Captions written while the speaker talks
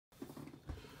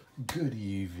Good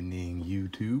evening,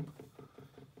 YouTube.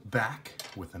 Back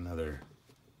with another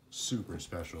super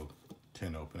special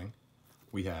tin opening.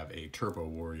 We have a Turbo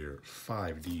Warrior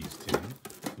 5Ds tin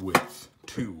with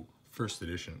 2 first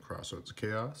edition Crossroads of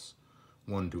Chaos,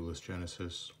 1 Duelist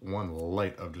Genesis, 1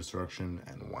 Light of Destruction,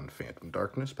 and 1 Phantom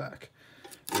Darkness pack.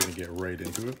 We're gonna get right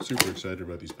into it. Super excited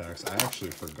about these packs. I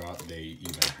actually forgot they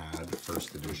even had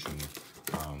first edition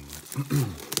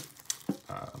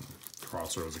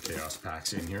Crossroads of Chaos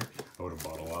packs in here. I would have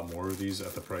bought a lot more of these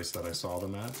at the price that I saw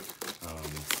them at,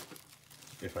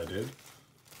 if I did.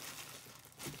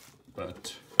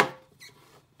 But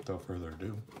without further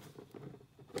ado,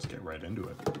 let's get right into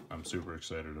it. I'm super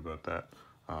excited about that.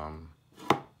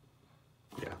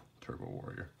 Yeah, Turbo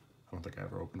Warrior. I don't think I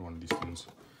ever opened one of these things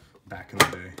back in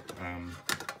the day.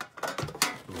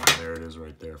 Well, there it is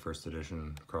right there, first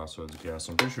edition Crossroads of Chaos.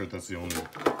 I'm pretty sure that's the only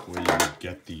way you would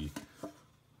get the...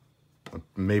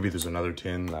 Maybe there's another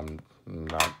tin I'm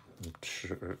not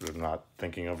sure, not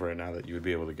thinking of right now that you would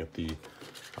be able to get the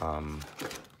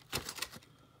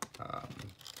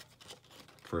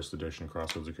first edition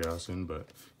Crossroads of Chaos in, but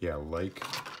yeah, like,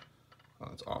 oh,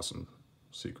 that's awesome.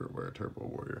 Secret Wear Turbo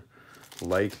Warrior.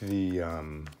 Like the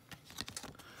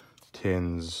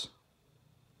tins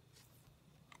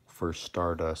for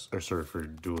Stardust, or sorry, for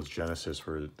Duelist Genesis,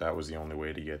 where that was the only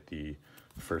way to get the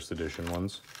first edition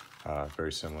ones.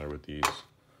 Very similar with these.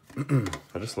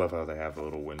 I just love how they have a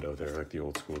little window there, like the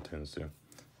old school tins do.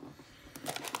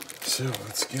 So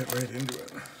let's get right into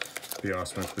it. Be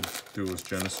awesome if the Duelist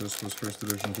Genesis was first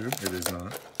edition too. It is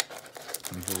not,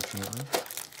 unfortunately.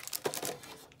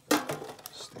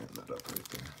 Stand that up right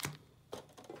there.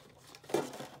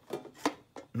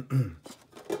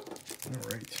 All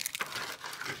right.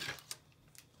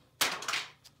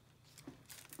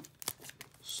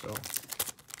 So,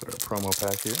 got a promo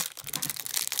pack here.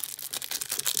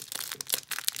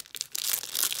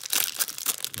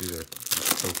 These are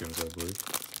tokens, I believe.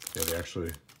 Yeah, they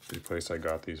actually, the place I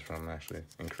got these from actually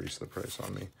increased the price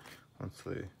on me once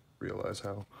they realized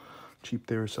how cheap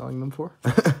they were selling them for.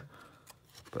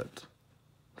 But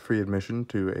free admission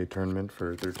to a tournament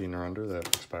for 13 or under that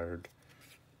expired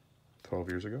 12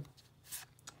 years ago.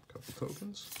 A couple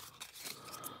tokens.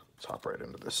 Let's hop right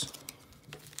into this.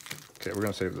 Okay, we're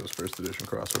gonna save those first edition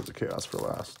Crossroads of Chaos for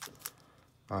last.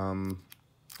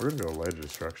 We're gonna go Light of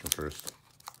Destruction first.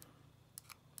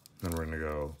 Then we're gonna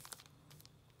go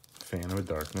Phantom of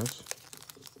Darkness.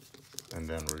 And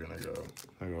then we're gonna go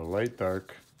Light,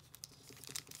 Dark,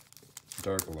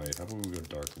 Dark, Light. How about we go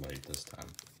Dark, Light this time?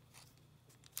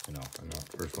 I know,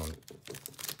 first one.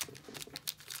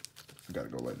 We gotta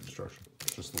go Light of Destruction.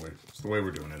 It's just the way, it's the way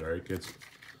we're doing it, alright, kids?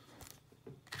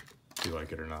 If you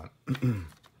like it or not.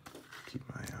 Keep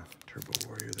my Turbo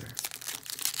Warrior there.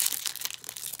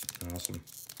 Awesome.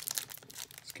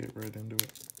 Let's get right into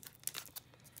it.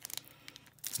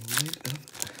 Light up.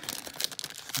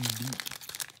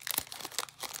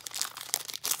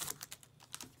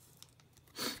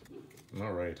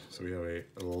 All right, so we have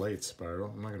a light spiral.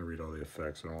 I'm not going to read all the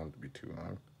effects. I don't want it to be too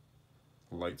long.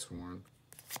 Light Sworn.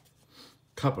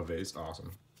 Cup of Ace.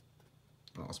 Awesome.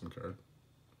 Awesome card.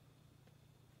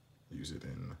 Use it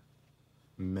in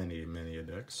many a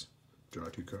decks. Draw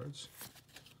 2 cards.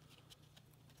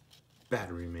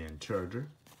 Battery Man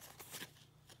Charger.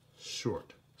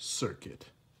 Short Circuit.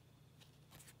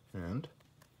 And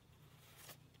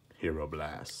Hero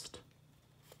Blast.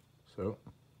 So,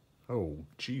 oh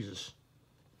Jesus.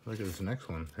 Look at this next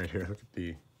one right here. Look at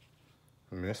the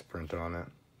misprint on it.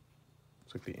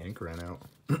 Looks like the ink ran out.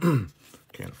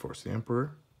 Can't Force the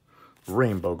Emperor.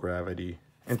 Rainbow Gravity.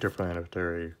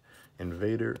 Interplanetary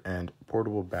Invader, and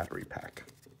Portable Battery Pack.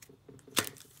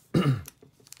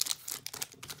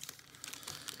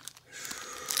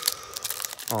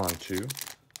 On to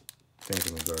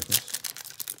Phantom of Darkness.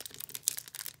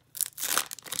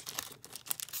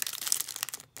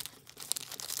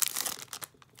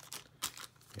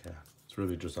 Yeah, it's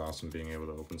really just awesome being able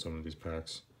to open some of these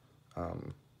packs.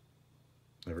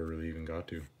 Never really even got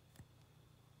to.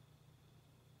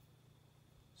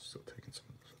 Still taking some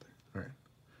of those there. Alright.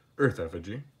 Earth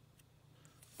Effigy.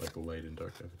 Like a Light and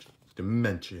Dark Effigy.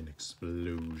 Dimension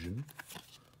Explosion.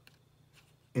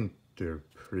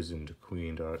 Interprisoned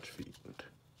Queen Archfiend.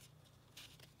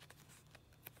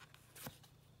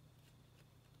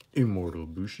 Immortal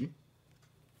Bushi.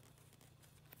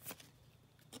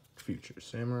 Future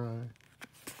Samurai.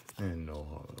 And No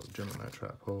Hollow. Gemini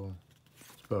Trap Hole.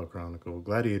 Spell Chronicle.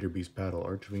 Gladiator Beast Battle.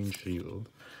 Archfiend Shield.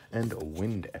 And a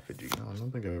Wind Effigy. Oh, I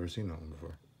don't think I've ever seen that one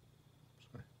before.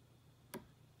 Sorry.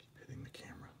 Keep hitting the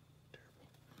camera.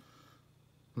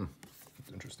 Terrible.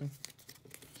 That's interesting.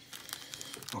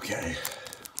 Okay.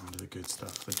 On to the good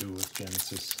stuff, the Duelist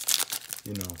Genesis.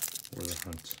 You know, where the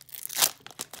hunt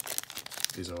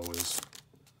is always,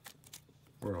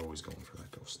 we're always going for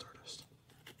that Ghost Stardust.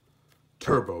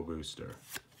 Turbo Booster,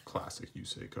 classic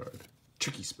Yusei card.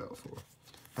 Tricky spell for.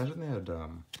 Imagine they had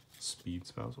speed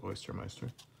spells,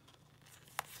 Oystermeister.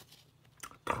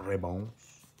 Trebons.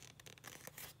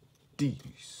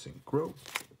 Desynchro.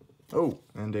 Oh,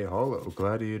 and a holo,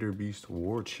 Gladiator Beast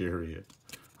War Chariot.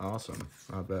 Awesome,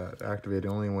 not bad. Activate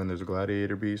only when there's a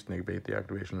Gladiator Beast, negate the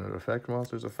activation of an effect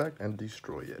monster's effect, and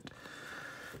destroy it.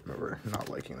 Remember, not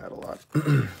liking that a lot.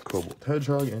 Cobalt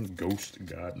Hedgehog and Ghost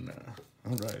Gardener.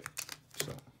 Alright,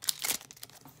 so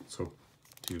let's hope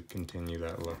to continue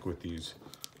that luck with these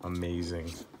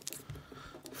amazing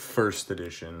first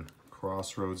edition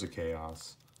Crossroads of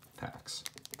Chaos packs.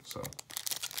 So, let's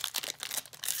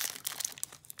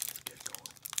get going.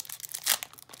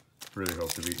 Really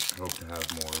hope to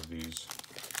have more of these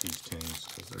tins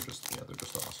because they're just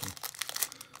awesome.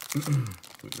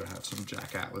 We're gonna have some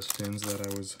Jack Atlas tins that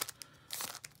I was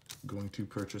going to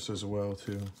purchase as well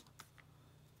too.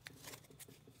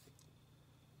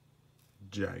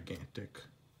 Gigantic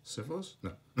syphilis?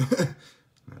 No.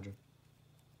 Imagine.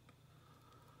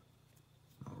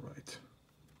 Alright.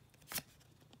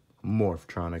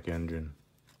 Morphtronic Engine.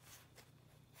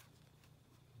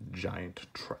 Giant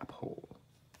Trap Hole.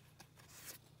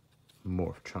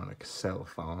 Morphtronic Cell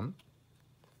Phone.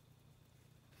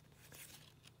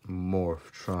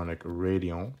 Morphtronic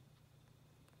Radion.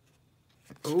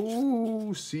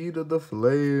 Oh, Seed of the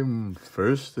Flame.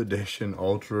 First edition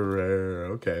ultra rare.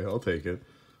 Okay, I'll take it.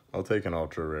 I'll take an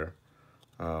ultra rare.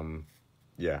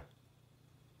 Yeah.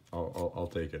 I'll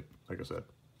take it. Like I said,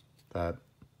 that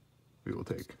we will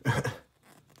take.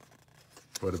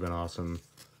 Would have been awesome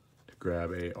to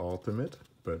grab a ultimate,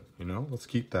 but you know, let's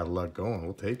keep that luck going.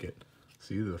 We'll take it.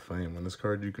 Seed of the Flame. When this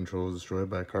card you control is destroyed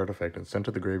by a card effect and sent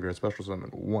to the graveyard, special summon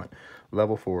 1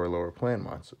 level 4 or lower plant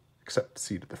monster, except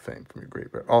Seed of the Flame from your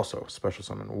graveyard. Also, special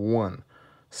summon 1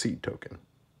 seed token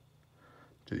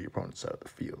to the opponent's side of the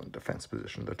field in defense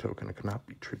position. The token cannot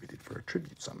be tributed for a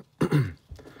tribute summon.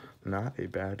 Not a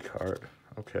bad card.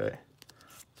 Okay.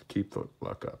 Let's keep the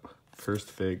luck up. First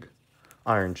Fig,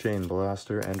 Iron Chain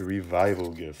Blaster, and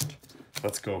Revival Gift.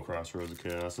 Let's go, Crossroads of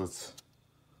Chaos.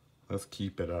 Let's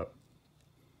keep it up.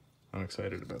 I'm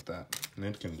excited about that.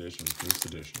 Mint condition, first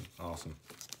edition. Awesome.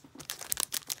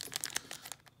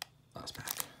 Last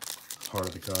pack. Heart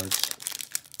of the cards.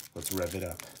 Let's rev it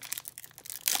up.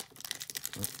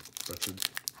 Oh, wretched.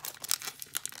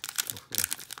 Hopefully.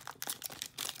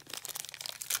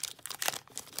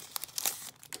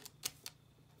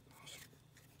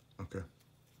 Okay.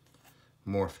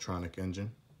 Morphtronic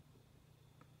Engine.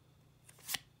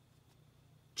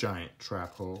 Giant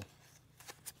Trap Hole.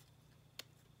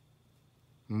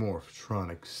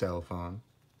 Morphtronic Cell Phone.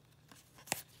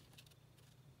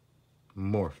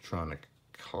 Morphtronic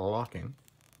Clocking.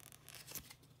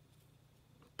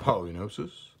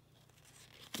 Polynosis.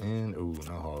 And, ooh,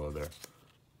 no holo there.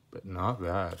 But not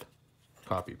bad.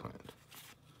 Copy Plant.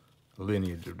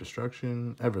 Lineage of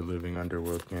Destruction. Ever-Living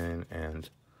Underworld Gain. And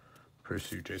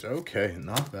Pursuit Chase. Okay,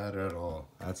 not bad at all.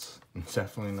 That's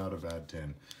definitely not a bad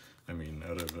tin. I mean,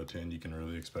 out of a tin, you can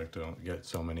really expect to get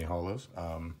so many holos.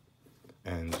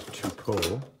 And to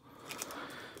pull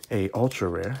a ultra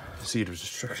rare Seed of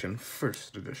Destruction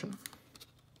first edition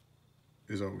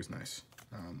is always nice.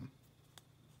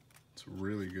 It's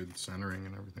really good centering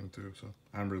and everything too, so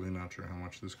I'm really not sure how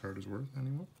much this card is worth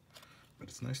anymore, but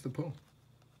it's nice to pull.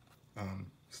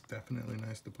 It's definitely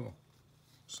nice to pull.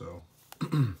 So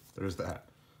there's that.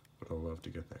 But I'll love to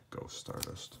get that Ghost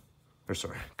Stardust. Or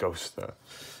sorry, Ghost,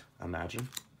 Imagine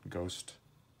Ghost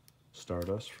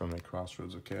Stardust from a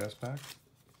Crossroads of Chaos pack.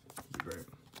 Be great.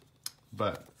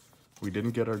 But we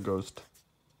didn't get our Ghost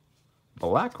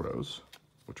Black Rose,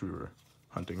 which we were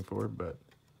hunting for,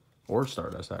 or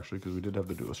Stardust actually, because we did have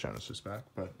the Duelist Genesis pack.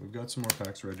 But we've got some more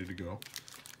packs ready to go.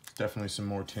 Definitely some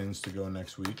more tins to go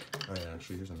next week. Oh yeah,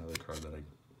 actually here's another card that I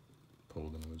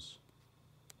pulled and was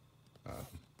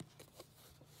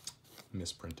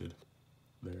misprinted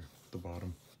there at the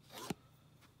bottom.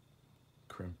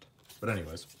 Crimped. But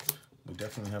anyways, we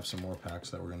definitely have some more packs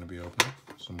that we're going to be opening.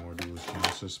 Some more Duelist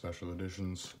Genesis, special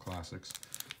editions, classics,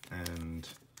 and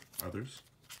others.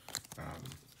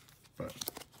 But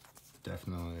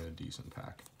definitely a decent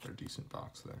pack, or decent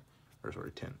box there. Or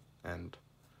sorry, tin. And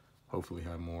hopefully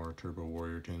have more Turbo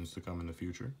Warrior tins to come in the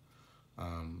future. I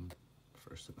love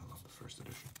the first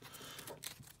edition.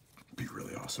 Be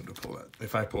really awesome to pull that.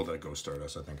 If I pulled that Ghost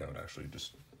Stardust, I think I would actually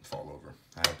just fall over.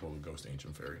 I had pulled a Ghost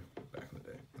Ancient Fairy back in the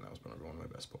day, and that was one of my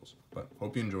best pulls. But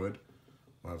hope you enjoyed.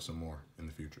 We'll have some more in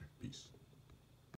the future. Peace.